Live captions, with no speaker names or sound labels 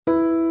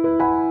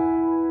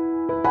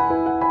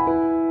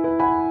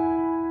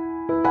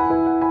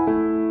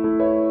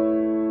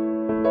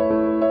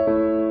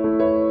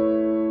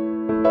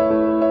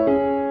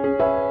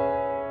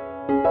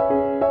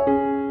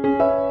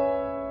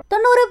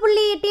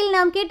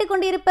நாம்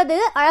கேட்டுக்கொண்டிருப்பது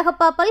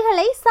அழகப்பா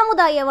பல்கலை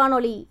சமுதாய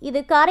வானொலி.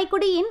 இது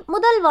காரைக்குடியின்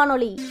முதல்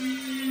வானொலி.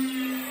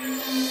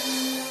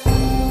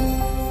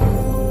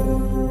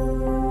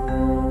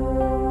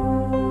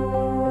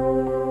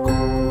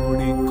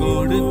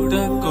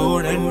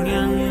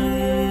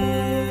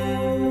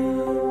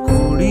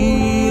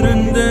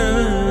 குடியிருந்த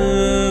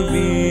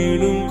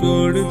வீடும்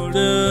கொடுத்த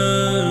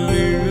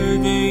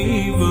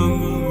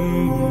தெய்வம்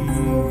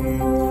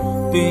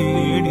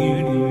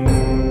தேடிடும்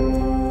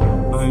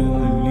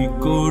அள்ளி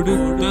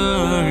கொடுத்த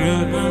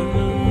அழகன்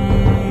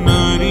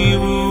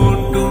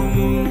அறிவூட்டும்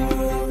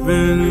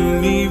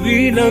வெள்ளி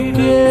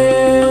விளக்கு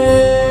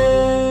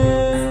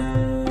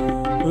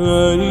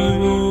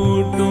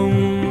அறிவூட்டும்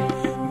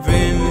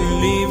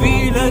வெள்ளி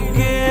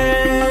விளக்கு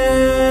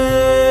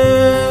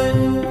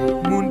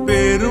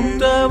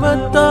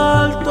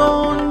தவத்தால்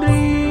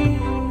தோன்றி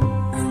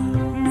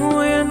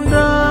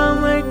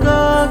முயன்றாமை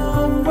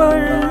காக்கும்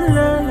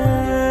வள்ளலே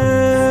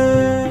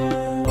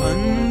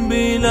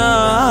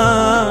அன்பிலார்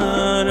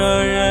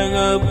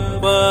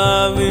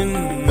அழகப்பாவின்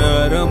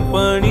நரம்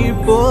பணி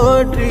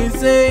போற்றி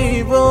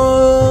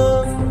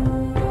செய்வோம்,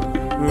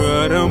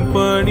 நரம்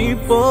பணி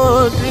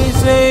போற்றி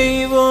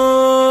செய்வோம்.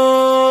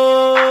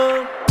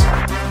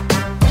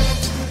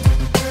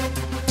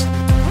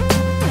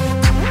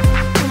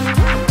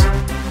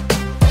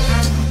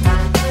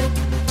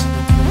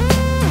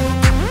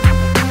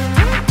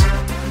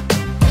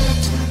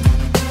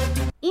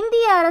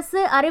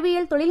 அரசு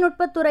அறிவியல்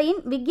தொழில்நுட்பத்துறையின்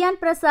விக்யான்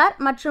பிரசார்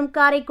மற்றும்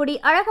காரைக்குடி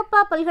அழகப்பா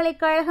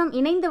பல்கலைக்கழகம்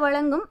இணைந்து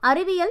வழங்கும்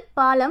அறிவியல்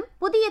பாலம்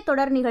புதிய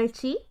தொடர்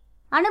நிகழ்ச்சி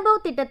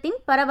அனுபவ் திட்டத்தின்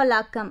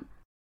பரவலாக்கம்.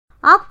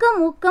 ஆக்கம்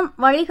ஊக்கம்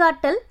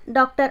வழிகாட்டல்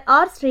டாக்டர்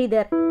ஆர்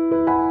ஸ்ரீதர்.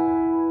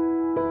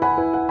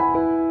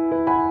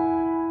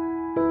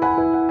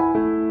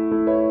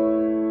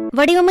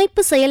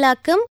 வடிவமைப்பு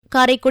செயலாக்கம்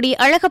காரைக்குடி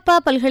அழகப்பா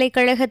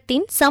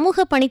பல்கலைக்கழகத்தின்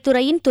சமூக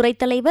பணித்துறையின்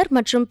துறைத் தலைவர்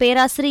மற்றும்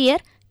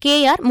பேராசிரியர்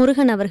KR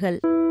முருகன் அவர்கள்.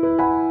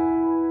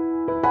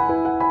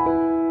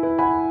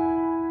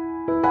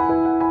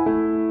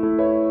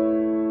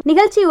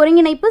 நிகழ்ச்சி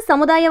ஒருங்கிணைப்பு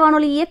சமுதாய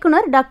வானொலி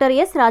இயக்குனர் டாக்டர்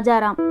S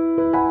ராஜாராம்.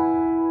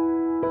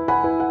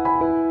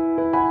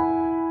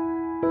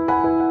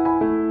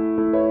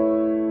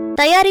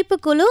 தயாரிப்பு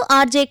குழு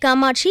RJ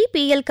Kamakshi,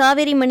 PL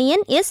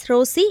Kaverimaniyan, S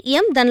Rousey,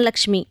 M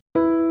Dhanalakshmi.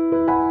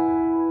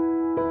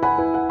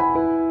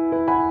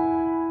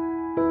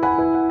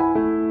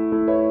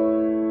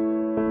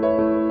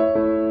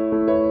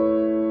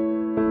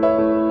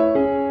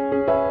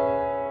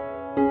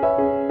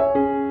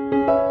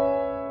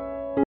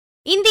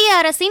 இந்திய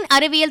அரசின்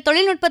அறிவியல்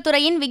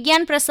தொழில்நுட்பத்துறையின்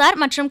விக்யான் பிரசார்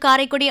மற்றும்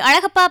காரைக்குடி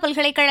அழகப்பா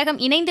பல்கலைக்கழகம்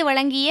இணைந்து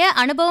வழங்கிய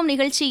அனுபவம்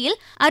நிகழ்ச்சியில்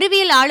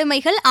அறிவியல்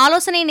ஆளுமைகள்,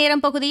 ஆலோசனை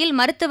நேரம் பகுதியில்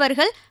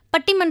மருத்துவர்கள்,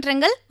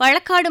 பட்டிமன்றங்கள்,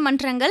 வழக்காடு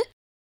மன்றங்கள்,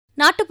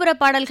 நாட்டுப்புற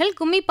பாடல்கள்,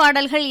 கும்மி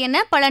பாடல்கள்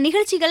என பல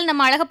நிகழ்ச்சிகள்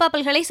நம்ம அழகப்பா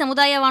பல்கலை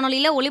சமுதாய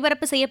வானொலியில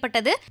ஒளிபரப்பு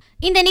செய்யப்பட்டது.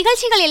 இந்த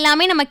நிகழ்ச்சிகள்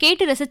எல்லாமே நம்ம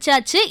கேட்டு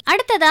ரசிச்சாச்சு.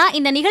 அடுத்ததா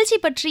இந்த நிகழ்ச்சி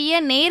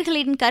பற்றிய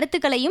நேயர்களின்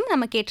கருத்துக்களையும்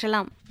நம்ம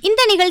கேட்கலாம்.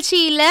 இந்த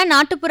நிகழ்ச்சியில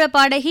நாட்டுப்புற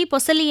பாடகி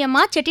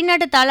பொசலியம்மா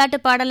செட்டிநாட்டு தாலாட்டு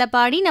பாடலை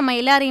பாடி நம்ம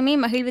எல்லாரையுமே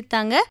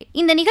மகிழ்வித்தாங்க.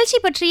 இந்த நிகழ்ச்சி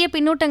பற்றிய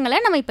பின்னூட்டங்களை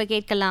நம்ம இப்ப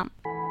கேட்கலாம்.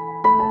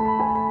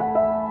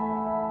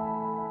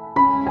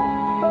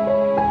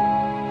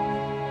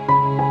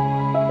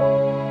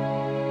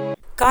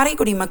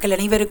 காரைக்குடி மக்கள்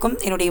அனைவருக்கும்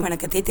என்னுடைய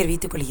வணக்கத்தை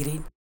தெரிவித்துக்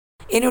கொள்கிறேன்.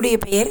 என்னுடைய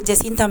பெயர்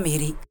ஜெசிந்தா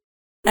மேரி.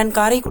 நான்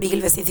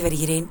காரைக்குடியில் வசித்து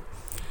வருகிறேன்.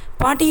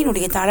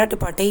 பாட்டியினுடைய தாலாட்டு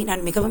பாட்டை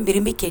நான் மிகவும்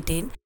விரும்பி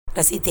கேட்டேன்,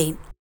 ரசித்தேன்.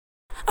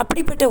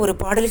 அப்படிப்பட்ட ஒரு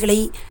பாடல்களை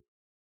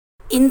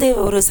இந்த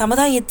ஒரு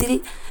சமுதாயத்தில்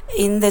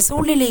இந்த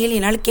சூழ்நிலையில்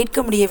என்னால் கேட்க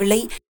முடியவில்லை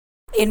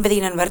என்பதை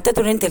நான்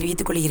வருத்தத்துடன்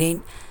தெரிவித்துக் கொள்கிறேன்.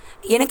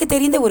 எனக்கு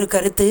தெரிந்த ஒரு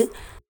கருத்து,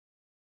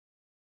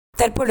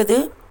 தற்பொழுது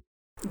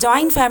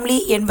ஜாயின்ட் ஃபேமிலி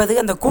என்பது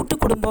அந்த கூட்டு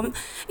குடும்பம்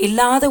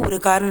இல்லாத ஒரு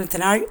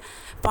காரணத்தினால்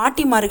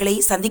பாட்டிமார்களை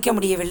சந்திக்க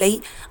முடியவில்லை.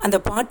 அந்த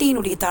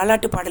பாட்டியினுடைய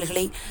தாலாட்டு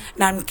பாடல்களை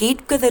நான்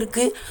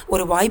கேட்பதற்கு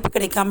ஒரு வாய்ப்பு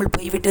கிடைக்காமல்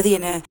போய்விட்டது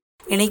என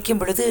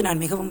நினைக்கும் பொழுது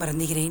நான் மிகவும்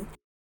வருந்துகிறேன்.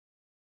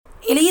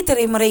 இளைய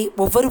தலைமுறை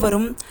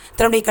ஒவ்வொருவரும்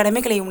தன்னுடைய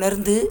கடமைகளை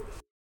உணர்ந்து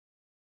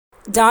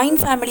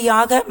ஜாயின்ட்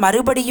ஃபேமிலியாக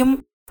மறுபடியும்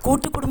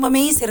கூட்டு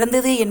குடும்பமே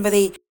சிறந்தது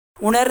என்பதை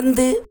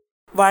உணர்ந்து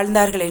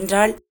வாழ்ந்தார்கள்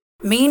என்றால்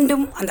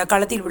மீண்டும் அந்த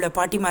காலத்தில் உள்ள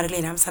பாட்டிமார்களை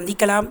நாம்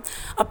சந்திக்கலாம்.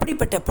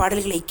 அப்படிப்பட்ட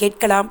பாடல்களை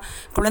கேட்கலாம்.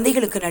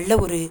 குழந்தைகளுக்கு நல்ல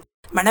ஒரு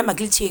மன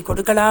மகிழ்ச்சியை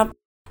கொடுக்கலாம்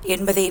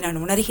என்பதை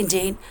நான்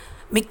உணர்கின்றேன்.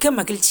 மிக்க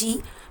மகிழ்ச்சி.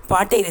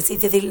 பாட்டை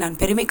ரசித்ததில் நான்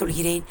பெருமை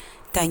கொள்கிறேன்.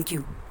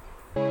 தேங்க்யூ.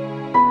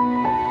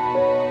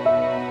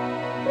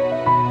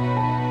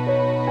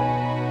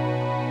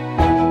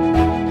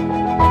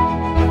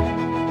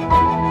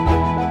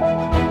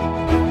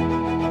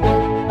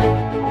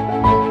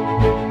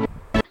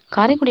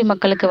 காரைக்குடி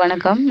மக்களுக்கு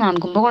வணக்கம். நான்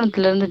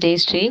கும்பகோணத்திலிருந்து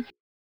ஜெயஸ்ரீ.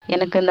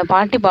 எனக்கு இந்த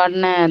பாட்டி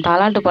பாடின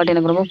தாலாட்டு பாட்டு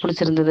எனக்கு ரொம்ப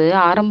பிடிச்சிருந்தது.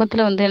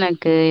 ஆரம்பத்தில்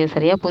எனக்கு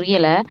சரியாக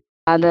புரியலை.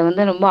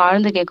 அதை ரொம்ப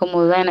ஆழ்ந்து கேட்கும்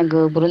போது தான் எனக்கு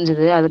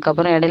புரிஞ்சுது.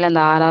 அதுக்கப்புறம் இடையில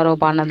அந்த ஆறாரோ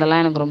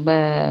பாடினதெல்லாம் எனக்கு ரொம்ப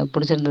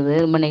பிடிச்சிருந்தது.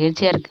 ரொம்ப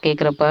நெகிழ்ச்சியாக இருக்குது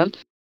கேட்குறப்ப.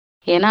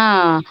 ஏன்னா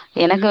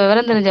எனக்கு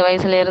விவரம் தெரிஞ்ச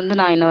வயசுலேருந்து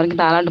நான் இன்ன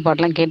வரைக்கும் தாலாட்டு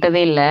பாட்டெலாம்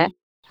கேட்டதே இல்லை.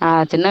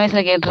 சின்ன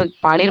வயசில்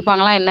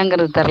பாடியிருப்பாங்களா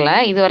என்னங்கிறது தெரில.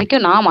 இது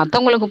வரைக்கும் நான்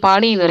மற்றவங்களுக்கு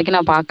பாடி இது வரைக்கும்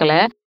நான் பார்க்கல.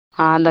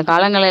 அந்த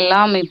காலங்கள்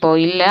எல்லாம் இப்போ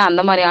இல்ல.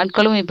 அந்த மாரி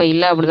ஆட்களும் இப்ப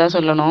இல்ல அப்படிதான்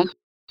சொல்லணும்.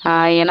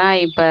 ஏன்னா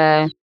இப்ப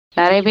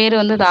நெறைய பேர்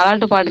வந்து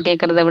தாலாட்டு பாட்டு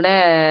கேட்கறத விட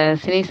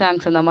சினி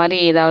சாங்ஸ் இந்த மாரி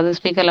ஏதாவது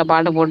ஸ்பீக்கர்ல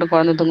பாட்டு போட்டு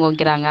குழந்தை தூங்க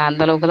வைக்கிறாங்க.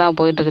 அந்த அளவுக்கு தான்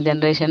போயிட்டுருக்கு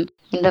ஜென்ரேஷன்.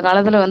 இந்த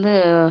காலத்துல வந்து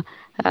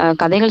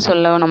கதைகள்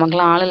சொல்ல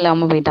நமக்கெல்லாம் ஆள்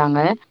இல்லாம போயிட்டாங்க.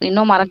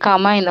 இன்னும்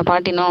மறக்காம இந்த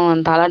பாட்டு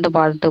இன்னும் தாலாட்டு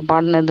பாட்டு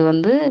பாடுனது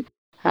வந்து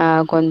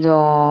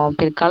கொஞ்சம்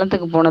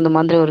பிற்காலத்துக்கு போனது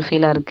மாதிரி ஒரு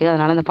ஃபீலா இருக்கு.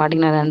 அதனால இந்த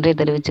பாட்டுக்கு நான் நன்றிய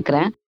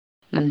தெரிவிச்சுக்கிறேன்.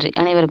 நன்றி.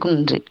 அனைவருக்கும்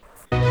நன்றி.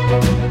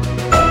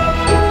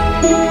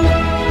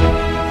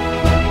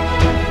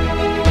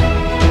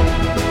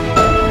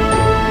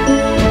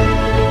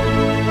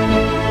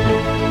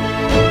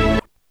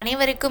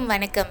 அனைவருக்கும்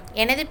வணக்கம்.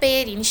 எனது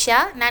பெயர் இன்ஷா.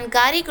 நான்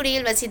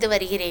காரைக்குடியில் வசித்து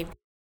வருகிறேன்.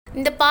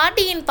 இந்த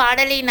பாட்டியின்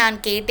பாடலை நான்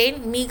கேட்டேன்,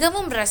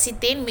 மிகவும்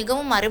ரசித்தேன்,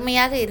 மிகவும்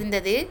அருமையாக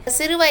இருந்தது.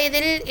 சிறு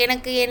வயதில்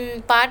எனக்கு என்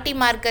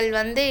பாட்டிமார்கள்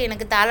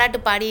எனக்கு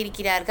தாலாட்டு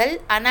பாடியிருக்கிறார்கள்,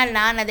 ஆனால்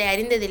நான் அதை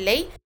அறிந்ததில்லை.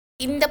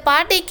 இந்த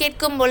பாட்டை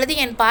கேட்கும் பொழுது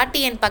என் பாட்டி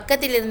என்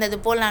பக்கத்தில் இருந்தது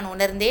போல் நான்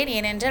உணர்ந்தேன்.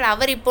 ஏனென்றால்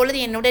அவர் இப்பொழுது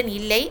என்னுடன்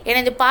இல்லை.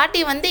 எனது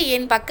பாட்டி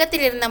என்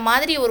பக்கத்தில் இருந்த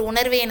மாதிரி ஒரு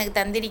உணர்வை எனக்கு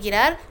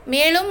தந்திருக்கிறார்.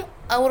 மேலும்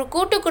ஒரு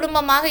கூட்டு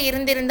குடும்பமாக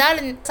இருந்திருந்தால்,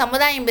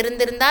 சமுதாயம்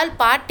இருந்திருந்தால்,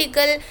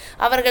 பாட்டிகள்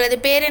அவர்களது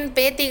பேரன்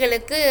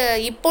பேத்திகளுக்கு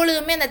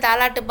இப்பொழுதுமே அந்த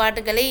தாலாட்டு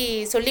பாட்டுகளை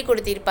சொல்லிக்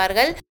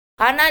கொடுத்திருப்பார்கள்.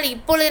 ஆனால்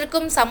இப்பொழுது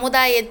இருக்கும்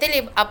சமுதாயத்தில்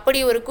அப்படி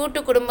ஒரு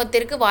கூட்டு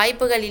குடும்பத்திற்கு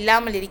வாய்ப்புகள்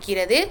இல்லாமல்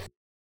இருக்கிறது.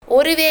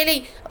 ஒருவேளை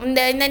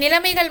இந்த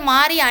நிலைமைகள்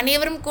மாறி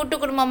அனைவரும் கூட்டு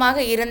குடும்பமாக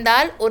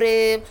இருந்தால்,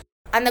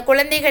 அந்த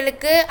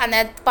குழந்தைகளுக்கு அந்த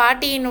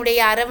பாட்டியினுடைய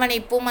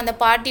அரவணைப்பும், அந்த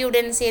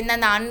பாட்டியுடன் சேர்ந்த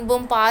அந்த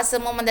அன்பும்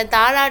பாசமும் அந்த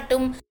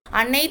தாலாட்டும்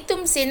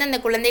அனைத்தும் சேர்ந்து அந்த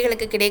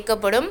குழந்தைகளுக்கு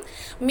கிடைக்கப்படும்.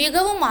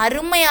 மிகவும்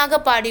அருமையாக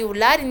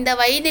பாடியுள்ளார். இந்த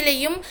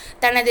வயதிலையும்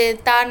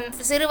தான்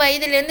சிறு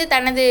வயதிலிருந்து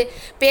தனது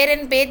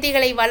பேரன்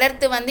பேத்திகளை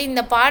வளர்த்து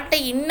இந்த பாட்டை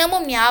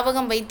இன்னமும்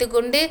ஞாபகம்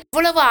வைத்துக்கொண்டு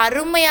இவ்வளவு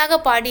அருமையாக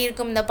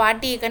பாடியிருக்கும் இந்த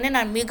பாட்டியை கண்டு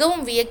நான்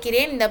மிகவும்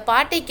வியக்கிறேன். இந்த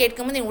பாட்டை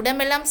கேட்கும்போது என்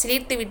உடம்பெல்லாம்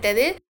சிலிர்த்து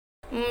விட்டது.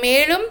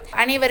 மேலும்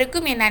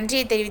அனைவருக்கும் என்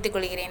நன்றியை தெரிவித்துக்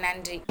கொள்கிறேன்.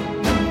 நன்றி.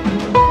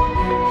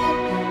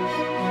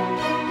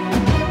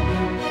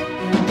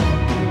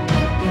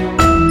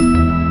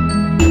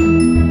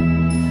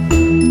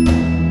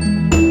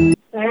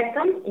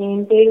 வணக்கம்.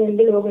 என் பேர்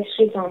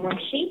லோகஸ்ரீ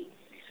காமாட்சி.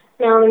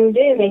 நான்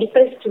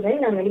மெடிக்கல்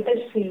ஸ்டூடெண்ட். நான்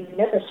மெடிக்கல்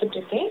ஃபீல்டில் படிச்சுட்டு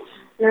இருக்கேன்.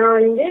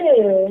 நான்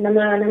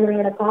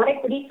நம்மளோட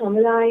காரைக்குடி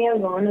சமுதாய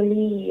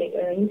வானொலி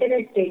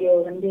இன்டர்நெட் ரேடியோ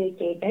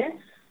கேட்டேன்.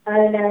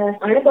 அதில்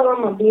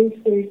அனுபவம் அப்படின்னு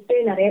சொல்லிட்டு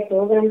நிறைய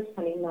ப்ரோக்ராம்ஸ்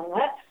பண்ணியிருந்தாங்க.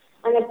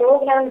 அந்த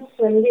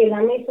ப்ரோக்ராம்ஸ்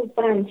எல்லாமே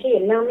சூப்பராக இருந்துச்சு.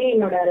 எல்லாமே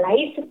என்னோட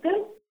லைஃபுக்கு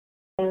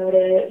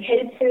ஒரு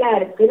ஹெல்ப்ஃபுல்லாக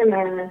இருக்குது.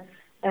 நம்ம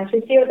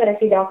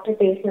ஃபிசியோதெரபி டாக்டர்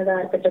பேசினதா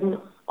இருக்கட்டும்,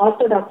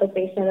 ஆர்த்தோ டாக்டர்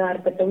பேசினதா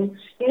இருக்கட்டும்,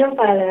 இன்னும்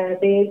பல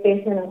பேர்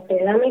பேசினதா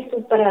இருக்கட்டும், எல்லாமே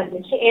சூப்பரா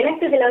இருந்துச்சு.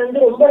 எனக்கு இதுல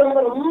ரொம்ப ரொம்ப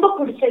ரொம்ப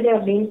பிடிச்சது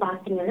அப்படின்னு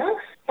பாத்தீங்கன்னா,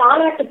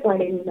 தாலாட்டு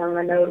பாடிருந்தாங்க.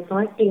 அந்த ஒரு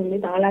பாட்டி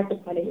தாலாட்டு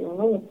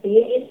பாடிருந்தாங்க. அவங்க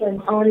பேர்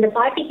அந்த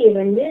பாட்டிக்கு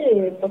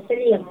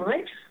பொசலி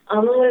அம்மாள்.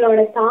 அவங்களோட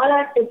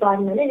தாலாட்டு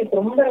பாடினது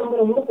எனக்கு ரொம்ப ரொம்ப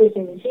ரொம்ப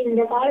பிடிச்சிருந்துச்சு.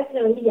 இந்த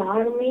காலத்துல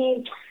யாருமே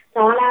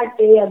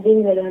தாலாட்டு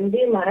அப்படிங்கறது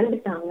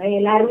மறந்துட்டாங்க.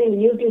 எல்லாருமே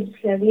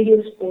யூடியூப்ஸ்ல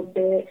வீடியோஸ்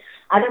போட்டு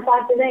அதை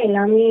பார்த்துதான்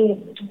எல்லாமே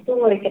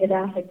தூங்க வைக்கிறதா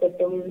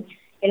இருக்கட்டும்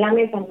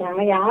எல்லாமே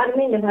பண்றாங்க.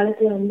 யாருமே இந்த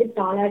காலத்துல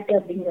தாலாட்டு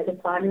அப்படிங்கறது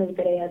பாடினது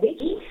கிடையாது.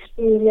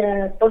 இந்த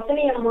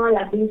பொசலி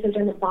அம்மாள் அப்படின்னு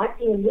சொல்லிட்டு அந்த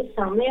பாட்டி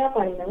செம்மையா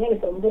பாடினாங்க.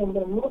 எனக்கு ரொம்ப ரொம்ப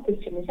ரொம்ப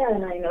பிடிச்சிருந்துச்சு. அதை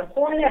நான் என்னோட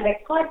போன்ல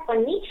ரெக்கார்ட்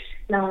பண்ணி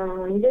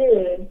நான்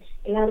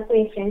எல்லாருக்கும்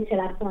என் ஃப்ரெண்ட்ஸ்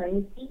எல்லாருக்கும்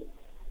அனுப்பி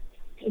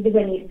இது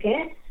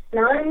பண்ணியிருக்கேன்.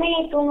 நானுமே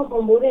தூங்க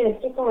போகும்போது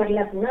எனக்கு தூக்கம்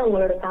வரல அப்படின்னா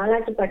உங்களோட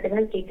தாலாட்டு பாட்டு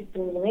தான் கேட்டு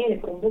தூங்குவேன்.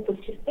 எனக்கு ரொம்ப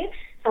பிடிச்சிருக்கு.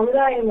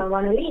 சமுதாய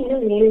வானொலி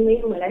இன்னும் மேலும்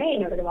மேலும் வளர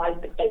என்னோட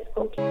வாழ்த்துக்கள்.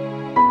 ஓகே.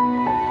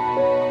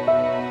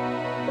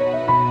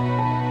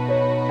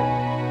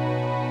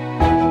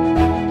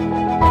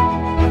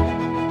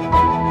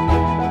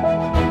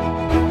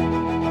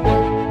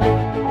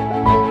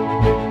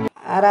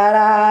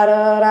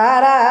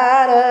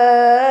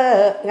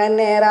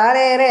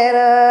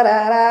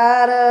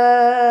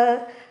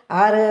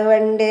 ஆறு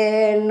வண்டே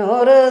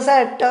நூறு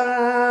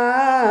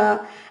சட்டம்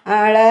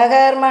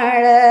அழகர்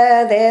மழை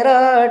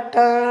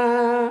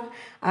தேரோட்டம்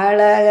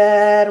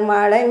அழகர்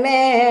மலை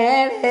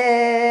மேலே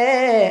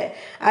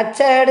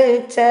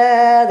அச்சடிச்ச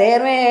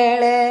தேர்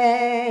மேலே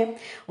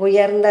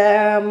உயர்ந்த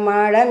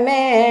மலை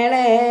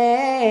மேலே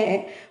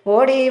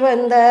ஓடி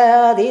வந்த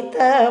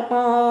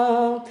அதித்தமோ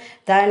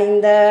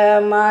தனிந்த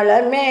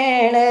மலர்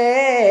மேலே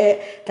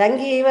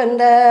தங்கி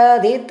வந்த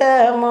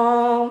தீர்த்தமோ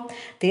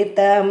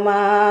தீர்த்தம்மா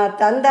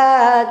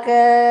தந்தாக்க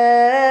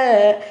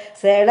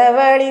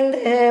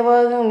செலவழிந்து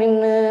போகும்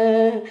இன்னு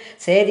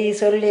சரி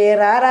சொல்லி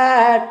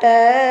ராராட்ட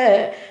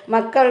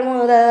மக்கள்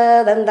முத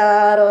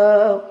தந்தாரோ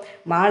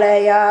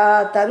மாலையா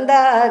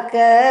தந்தாக்க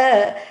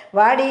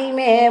வாடி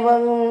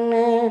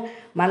மேவகும்னு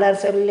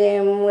மலர் சொல்லி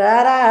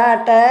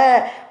ராராட்ட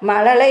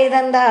மழலை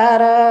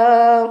தந்தாரோ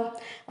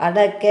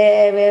வடக்கே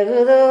வெகு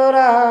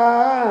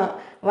தூரம்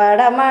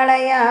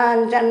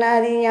வடமலையான்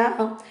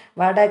சன்னதியாம்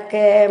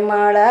வடக்கே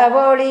மழை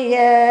பொழிய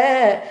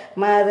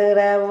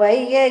மதுரை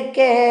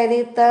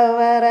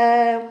வையக்கேதித்தவர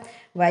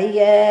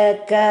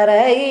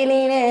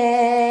வையக்கரையினே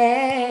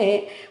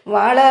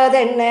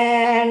வாழதென்ன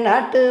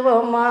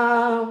நாட்டுவோமா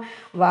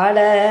வாழ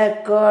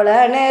கோல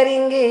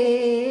நெருங்கி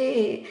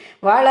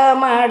வாழ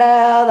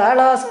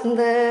மாடாதாளோ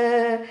சந்து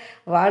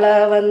வாழ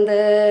வந்து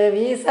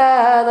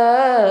வீசாதோ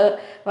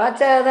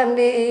வாச்ச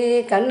தம்பி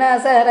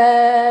கண்ணசர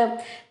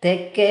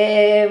தெற்கே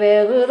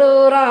வெகு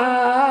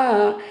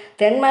தூரம்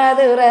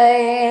தென்மதுரை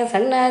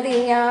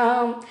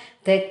சன்னதியாம்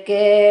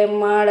தெற்கே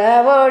மழை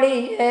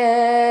ஒளிய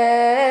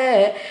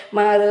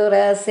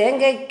மதுரை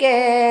செங்கைக்கே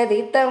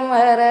திட்டம்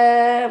வர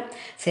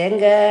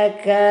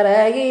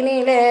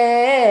செங்கக்கரையினிலே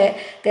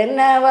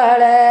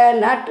தென்னவாழ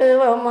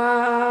நாட்டுவமா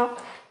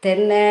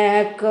தென்னை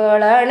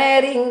கோல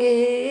நெருங்கி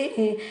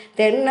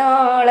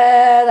தென்னோள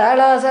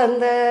தாளோ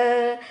சந்து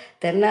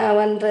தென்னை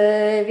வந்து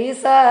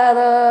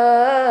வீசாதோ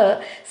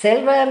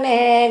செல்வமே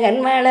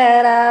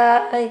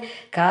கண்மலராய்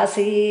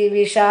காசி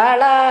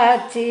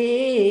விஷாலாட்சி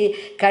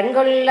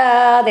கண்கொள்ளா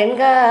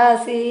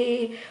தென்காசி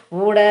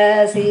ஊட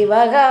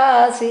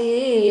சிவகாசி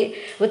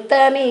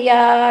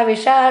உத்தமியா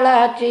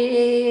விஷாலாட்சி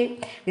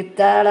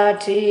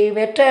வித்தாளாட்சி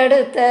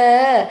பெற்றெடுத்த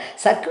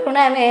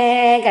சக்குணமே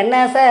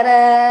கண்ணசர.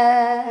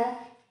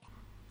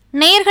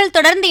 நேயர்கள்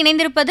தொடர்ந்து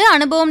இணைந்திருப்பது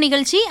அனுபவம்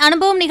நிகழ்ச்சி.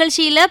 அனுபவம்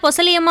நிகழ்ச்சியில்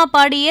பொசலியம்மா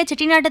பாடிய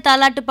செட்டிநாட்டு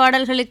தாலாட்டு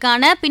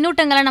பாடல்களுக்கான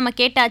பின்னூட்டங்களை நம்ம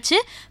கேட்டாச்சு.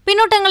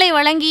 பின்னூட்டங்களை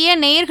வழங்கிய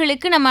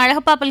நேயர்களுக்கு நம்ம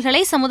அழகப்பா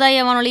பல்கலை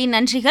சமுதாய வானொலியின்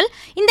நன்றிகள்.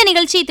 இந்த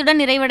நிகழ்ச்சி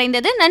இத்துடன்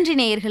நிறைவடைந்தது. நன்றி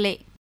நேயர்களே.